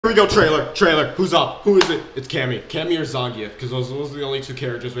we go. Trailer. Who's up? Who is it? It's Cammy. Cammy or Zangief, because those are the only two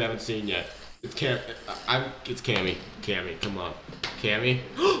characters we haven't seen yet. It's It's Cammy. Cammy, come on. Cammy.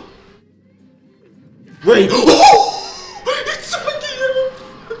 Wait. Oh! It's Zangief!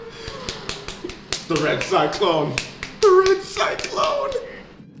 The red cyclone. The red cyclone.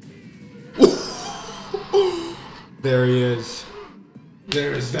 There he is.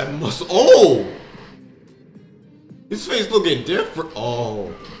 There is that muscle. Oh! His face looking different.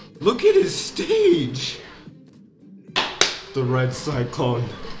 Oh. Look at his stage. The red cyclone.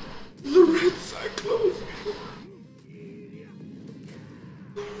 The red cyclone.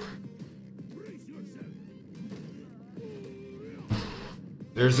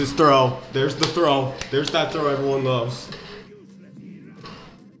 There's his throw. There's the throw. There's that throw everyone loves.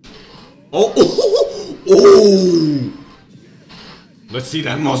 Oh! Oh! Oh! Let's see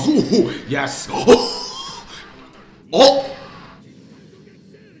that muscle. Yes. Oh! Oh!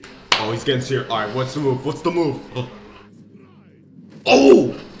 Oh, he's getting serious. Alright, what's the move? What's the move? Oh!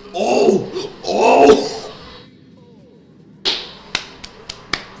 Oh! Oh!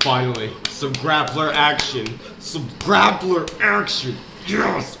 Finally, some grappler action. Some grappler action.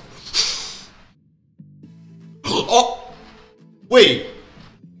 Yes! Oh! Wait!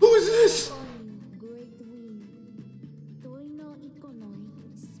 Who is this?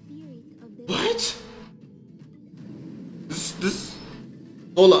 What? This...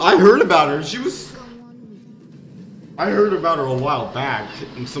 Hold on, I heard about her. She was... I heard about her a while back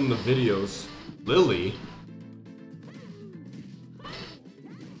in some of the videos. Lily?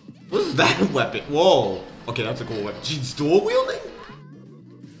 What is that weapon? Whoa. Okay, that's a cool weapon. She's dual wielding?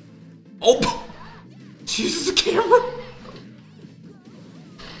 Oh! She uses a camera?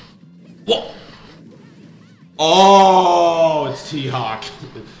 Whoa! Oh, it's T-Hawk.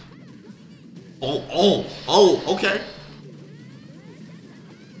 Oh, okay.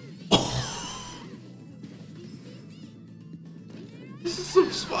 Oh. This is some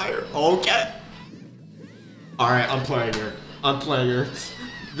fire. Okay. Alright, I'm playing her. I'm playing her.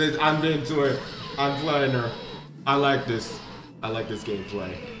 I'm into it. I'm playing her. I like this. I like this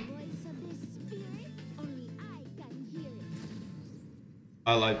gameplay.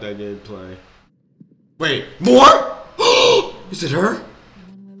 I like that gameplay. Wait, more? Is it her?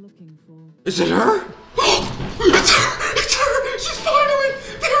 Is it her? It's her! It's her! She's finally!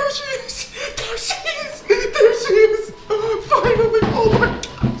 There she is! There she is! There she is! Finally! Oh my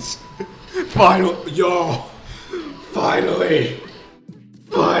gosh! Finally! Yo! Finally!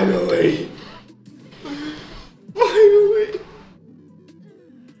 Finally! Finally!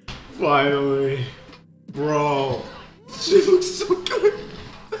 Finally! Bro! She looks so good!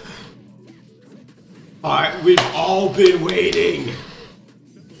 Alright, we've all been waiting!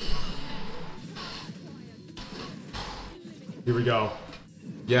 Here we go.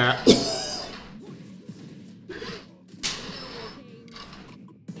 Yeah.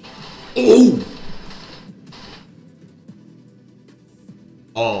 Oh!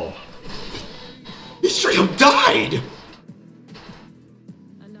 Oh. He straight up died!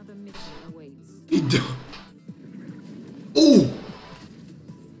 Another mission awaits. He died. Oh!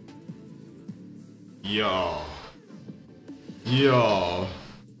 Yo. Yo.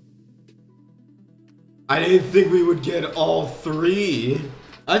 I didn't think we would get all three.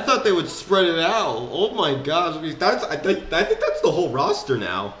 I thought they would spread it out. Oh my gosh, I think that's the whole roster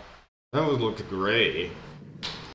now. That would look great.